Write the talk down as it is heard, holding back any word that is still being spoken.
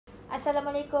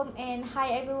Assalamualaikum and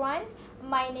hi everyone.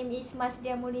 My name is Mas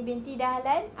Diamuni binti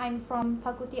Dahlan. I'm from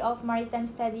Faculty of Maritime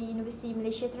Study, University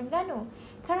Malaysia Terengganu.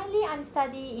 Currently, I'm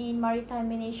studying in Maritime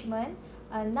Management.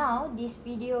 Now, this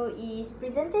video is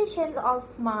presentation of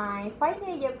my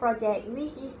final year project,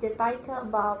 which is the title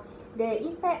about the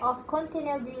impact of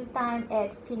container dwell time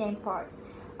at Penang Port.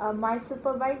 My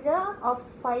supervisor of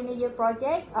final year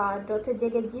project are Dr.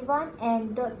 Jagat Jivan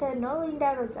and Dr.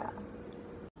 Nolinda Rosa.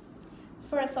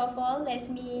 First of all, let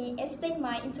me explain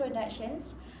my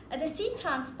introductions. The sea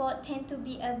transport tend to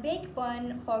be a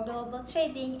backbone for global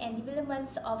trading and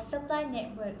developments of supply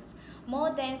networks.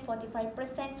 More than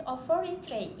 45% of foreign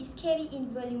trade is carried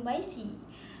in volume by sea.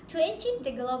 To achieve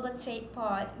the global trade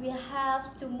part, we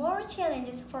have two more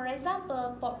challenges. For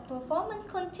example, port performance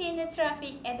container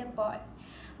traffic at the port.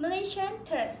 Malaysian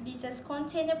third business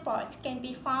container ports can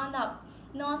be found up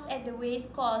north at the west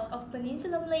coast of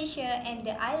Peninsular Malaysia and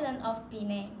the island of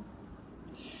Penang.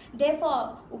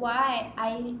 Therefore, why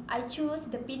I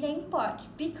choose the Penang port?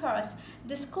 Because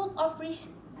the scope of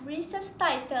research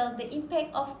title the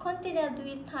impact of container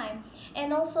dwell time,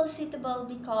 and also suitable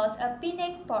because a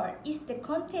Penang port is the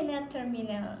container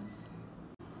terminals.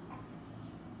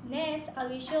 Next, I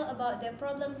will show about the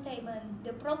problem statement.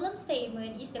 The problem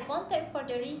statement is the context for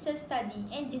the research study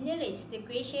and generates the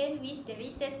question which the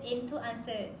research aims to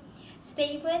answer.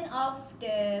 Statement of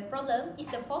the problem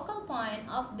is the focal point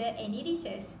of any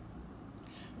research.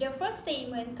 The first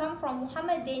statement comes from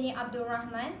Muhammad Deni Abdul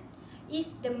Rahman,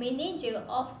 is the manager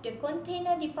of the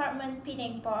container department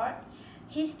Penang Port.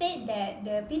 He stated that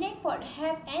the Penang Port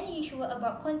have an issue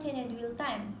about container dwell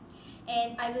time,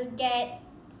 and I will get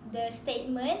the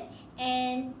statement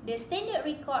and the standard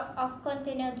record of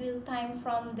container dwell time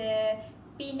from the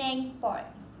Penang port.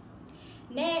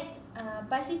 Next,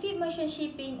 Pacific Merchant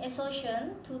Shipping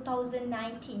Association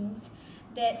 2019.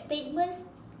 The statement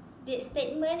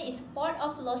is Port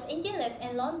of Los Angeles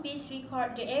and Long Beach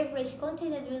record the average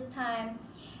container dwell time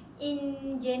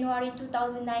in January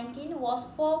 2019 was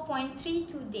 4.32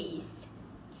 days.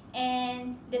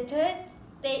 And the third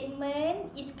statement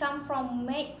is come from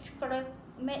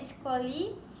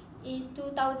Metzcoli is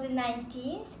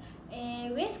 2019.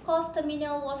 West Coast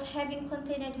Terminal was having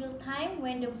container dwell time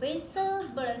when the vessel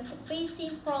burns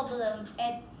facing problem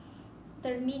at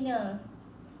terminal,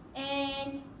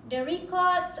 and the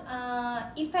records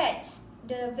effects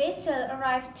the vessel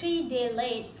arrived 3 days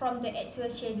late from the actual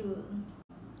schedule.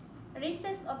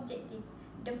 Research objective.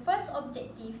 The first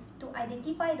objective to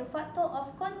identify the factor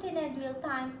of container dwell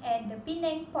time at the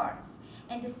Penang ports,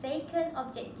 and the second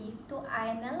objective to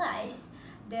analyze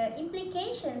the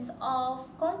implications of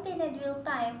container dwell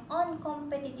time on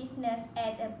competitiveness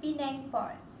at the Penang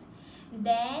ports.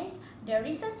 Then the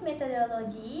research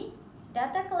methodology.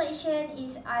 Data collection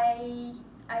is I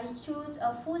choose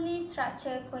a fully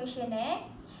structured questionnaire,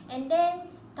 and then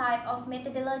type of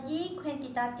methodology,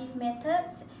 quantitative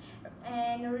methods,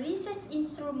 and research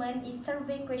instrument is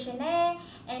survey questionnaire,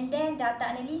 and then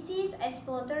data analysis,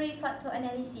 exploratory factor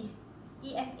analysis,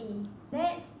 EFA.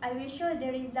 Next, I will show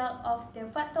the result of the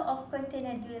factor of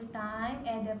container dwell time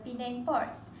at the Penang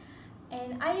ports,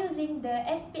 and I using the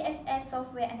SPSS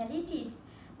software analysis.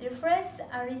 The first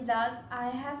result, I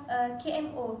have a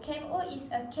KMO. KMO is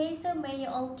a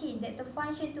Kaiser-Meyer-Olkin. That's a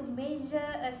function to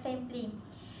measure a sampling.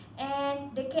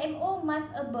 And the KMO must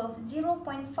above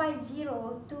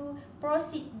 0.50 to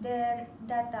proceed the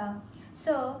data.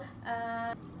 So,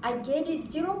 I get it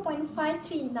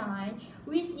 0.539,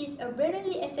 which is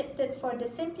barely accepted for the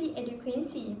sampling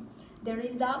adequacy. The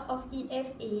result of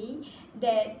EFA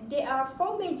that there are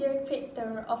 4 major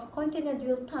factors of container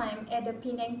dwell time at the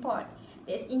Penang port.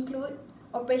 These include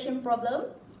operation problem,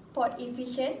 port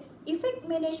efficient, effect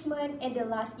management, and the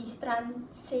last is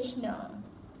transactional.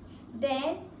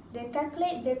 Then, they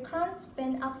calculate the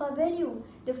Cranspan alpha value,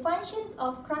 the functions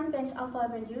of Cranspan alpha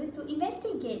value to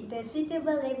investigate the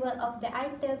suitable level of the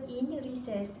item in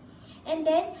research. And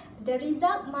then, the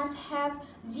result must have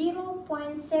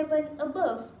 0.7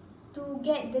 above to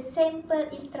get the sample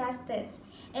is trusted.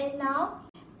 And now,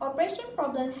 operation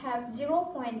problem have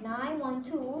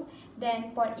 0.912,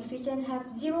 then port efficient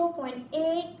have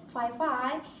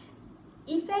 0.855,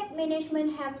 effect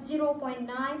management have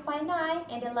 0.959,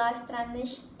 and the last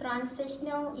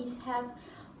transactional is have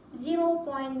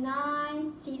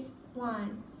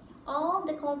 0.961. All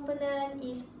the component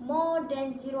is more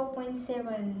than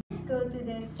 0.7. Let's go to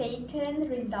the second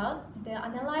result, the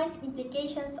analyze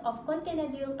implications of container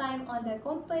dwell time on the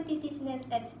competitiveness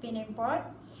at Penang port.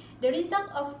 The result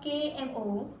of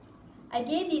KMO, I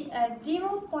get it as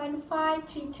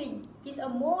 0.533. It's a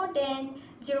more than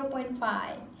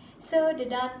 0.5. So the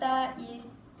data is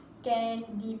can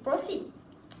be proceed.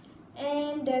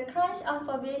 And the crunch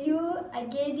alpha value, I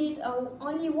get it,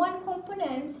 only one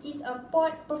component is a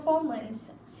port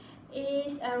performance.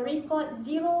 Is a record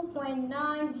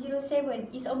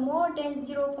 0.907, is a more than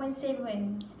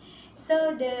 0.7.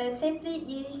 So the sampling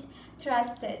is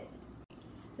trusted.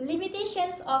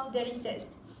 Limitations of the research.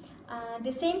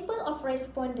 The sample of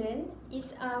respondent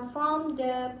is from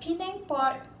the Penang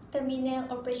port terminal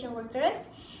operation workers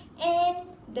and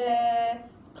the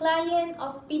client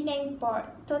of Penang port.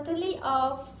 Totally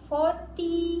of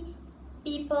 40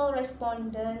 people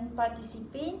respondent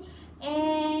participate,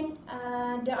 and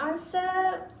the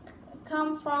answer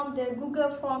come from the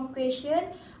Google form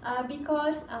question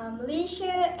because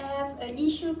Malaysia have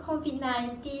issue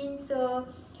COVID-19, so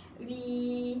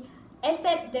we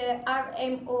accept the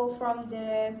RMO from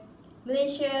the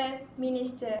Malaysia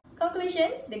Minister.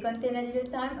 Conclusion, the container dwell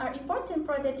time are important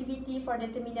productivity for the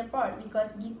terminal port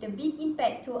because give the big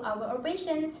impact to our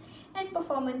operations and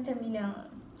performance terminal.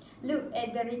 Look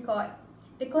at the record.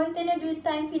 The container dwell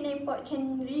time Penang port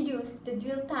can reduce the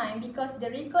dwell time because the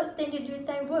record standard dwell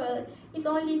time world is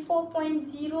only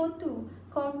 4.02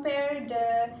 compared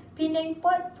the Penang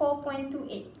port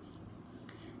 4.28.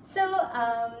 So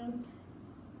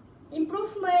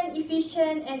improvement,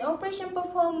 efficient, and operation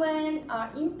performance are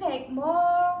impact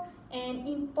more and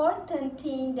important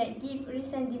thing that give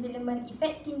recent development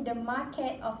affecting the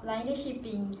market of liner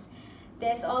shippings.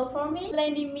 That's all for me.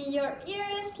 Lending me your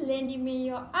ears, lending me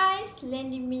your eyes,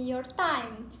 lending me your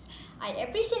times. I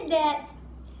appreciate that.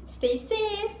 Stay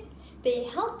safe, stay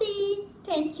healthy.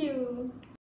 Thank you.